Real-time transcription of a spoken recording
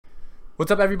What's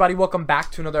up, everybody? Welcome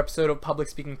back to another episode of Public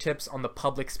Speaking Tips on the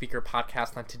Public Speaker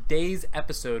Podcast. On today's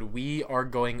episode, we are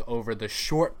going over the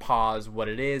short pause, what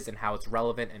it is and how it's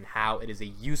relevant and how it is a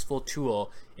useful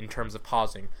tool in terms of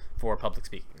pausing for public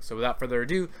speaking. So without further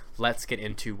ado, let's get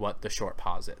into what the short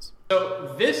pause is.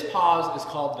 So this pause is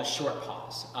called the short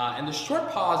pause. And the short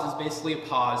pause is basically a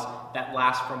pause that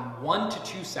lasts from 1 to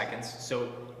 2 seconds. So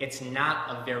it's not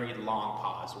a very long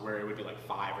pause where it would be like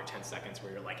 5 or 10 seconds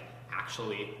where you're like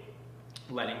actually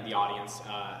letting the audience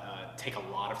take a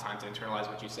lot of time to internalize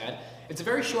what you said. It's a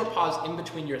very short pause in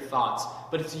between your thoughts,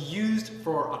 but it's used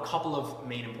for a couple of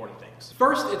main important things.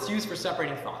 First, it's used for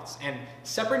separating thoughts, and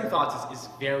separating thoughts is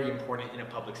very important in a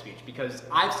public speech because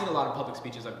I've seen a lot of public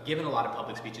speeches, I've given a lot of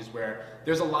public speeches where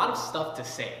there's a lot of stuff to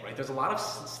say, right? There's a lot of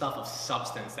stuff of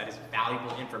substance that is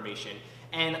valuable information,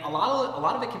 and a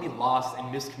lot of it can be lost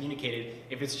and miscommunicated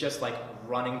if it's just like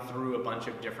running through a bunch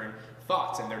of different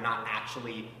thoughts and they're not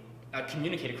actually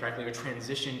communicated correctly or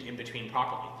transitioned in between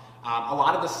properly. A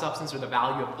lot of the substance or the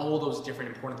value of all those different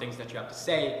important things that you have to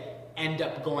say end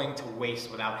up going to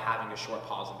waste without having a short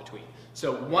pause in between.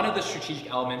 So one of the strategic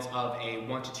elements of a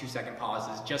 1 to 2 second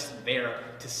pause is just there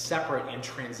to separate and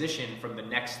transition from the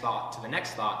next thought to the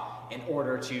next thought in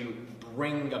order to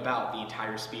bring about the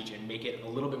entire speech and make it a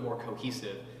little bit more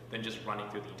cohesive than just running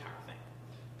through the entire thing.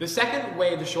 The second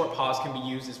way the short pause can be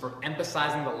used is for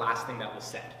emphasizing the last thing that was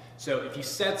said. So if you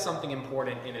said something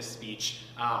important in a speech,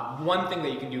 one thing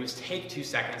that you can do is take 2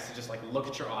 seconds to just like look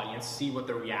at your audience, see what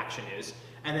their reaction is,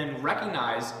 and then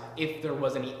recognize if there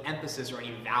was any emphasis or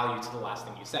any value to the last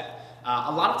thing you said.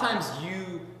 A lot of times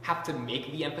you have to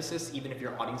make the emphasis even if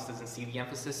your audience doesn't see the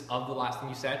emphasis of the last thing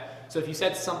you said. So if you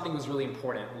said something was really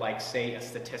important, like say a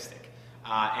statistic,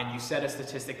 and you said a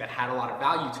statistic that had a lot of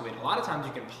value to it, a lot of times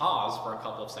you can pause for a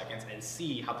couple of seconds and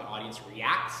see how the audience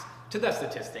reacts to that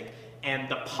statistic, and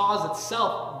the pause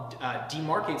itself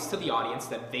demarcates to the audience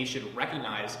that they should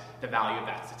recognize the value of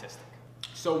that statistic.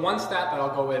 So one stat that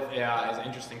I'll go with is an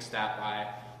interesting stat by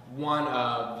one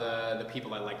of the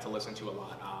people I like to listen to a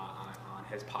lot on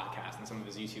his podcast and some of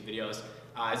his YouTube videos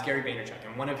is Gary Vaynerchuk.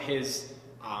 And one of his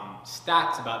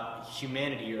stats about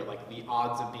humanity, or like the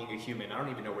odds of being a human, I don't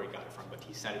even know where he got it from, but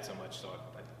he said it so much, so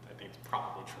I think it's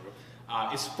probably true,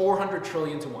 is 400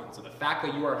 trillion to 1. So the fact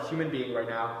that you are a human being right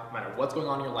now, no matter what's going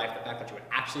on in your life, the fact that you're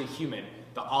actually a human,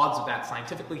 the odds of that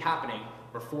scientifically happening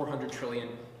were 400 trillion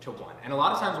to 1. And a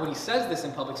lot of times when he says this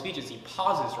in public speeches, he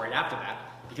pauses right after that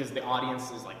because the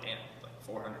audience is like, damn, like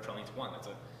 400 trillion to 1, that's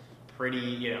a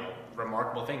pretty,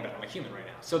 remarkable thing that I'm a human right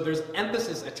now. So there's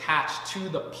emphasis attached to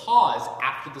the pause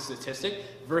after the statistic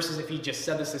versus if he just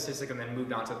said the statistic and then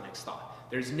moved on to the next thought.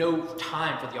 There's no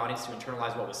time for the audience to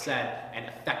internalize what was said and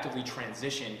effectively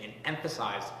transition and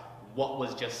emphasize what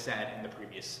was just said in the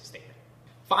previous statement.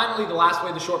 Finally, the last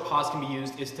way the short pause can be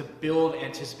used is to build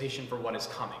anticipation for what is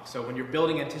coming. So when you're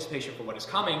building anticipation for what is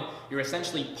coming, you're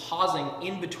essentially pausing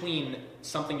in between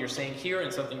something you're saying here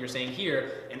and something you're saying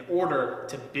here in order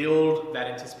to build that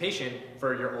anticipation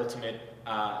for your ultimate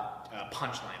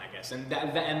punchline, I guess. And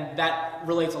that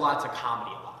relates a lot to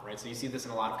comedy a lot, right? So you see this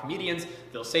in a lot of comedians.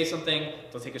 They'll say something,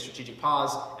 they'll take a strategic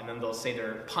pause, and then they'll say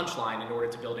their punchline in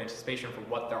order to build anticipation for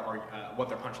what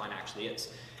their punchline actually is.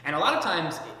 And a lot of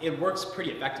times it works pretty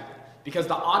effectively because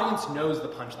the audience knows the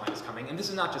punchline is coming. And this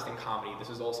is not just in comedy, this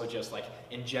is also just like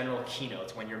in general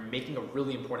keynotes when you're making a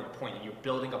really important point and you're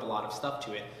building up a lot of stuff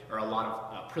to it, or a lot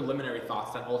of preliminary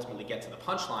thoughts that ultimately get to the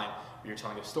punchline, or you're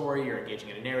telling a story, you're engaging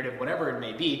in a narrative, whatever it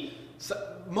may be.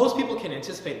 So most people can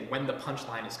anticipate when the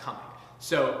punchline is coming.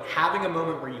 So having a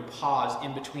moment where you pause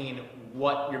in between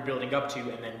what you're building up to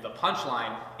and then the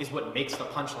punchline is what makes the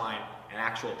punchline an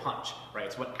actual punch, right?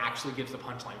 It's what actually gives the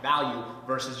punchline value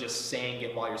versus just saying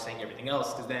it while you're saying everything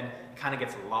else, because then it kind of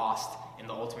gets lost in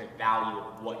the ultimate value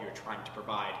of what you're trying to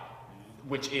provide,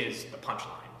 which is the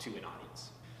punchline to an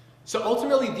audience. So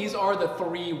ultimately, these are the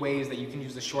 3 ways that you can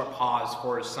use the short pause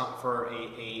for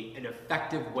an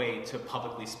effective way to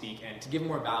publicly speak and to give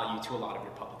more value to a lot of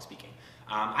your public speaking.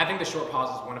 I think the short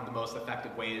pause is one of the most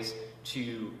effective ways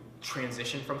to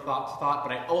transition from thought to thought,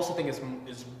 but I also think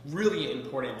it's really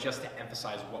important just to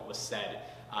emphasize what was said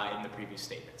in the previous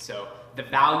statement. So the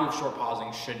value of short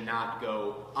pausing should not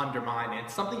go undermined, and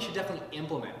it's something you should definitely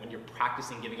implement when you're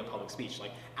practicing giving a public speech.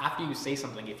 Like after you say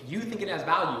something, if you think it has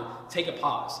value, take a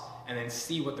pause and then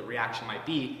see what the reaction might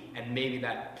be, and maybe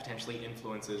that potentially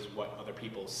influences what other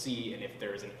people see and if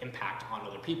there is an impact on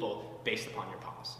other people based upon your pause.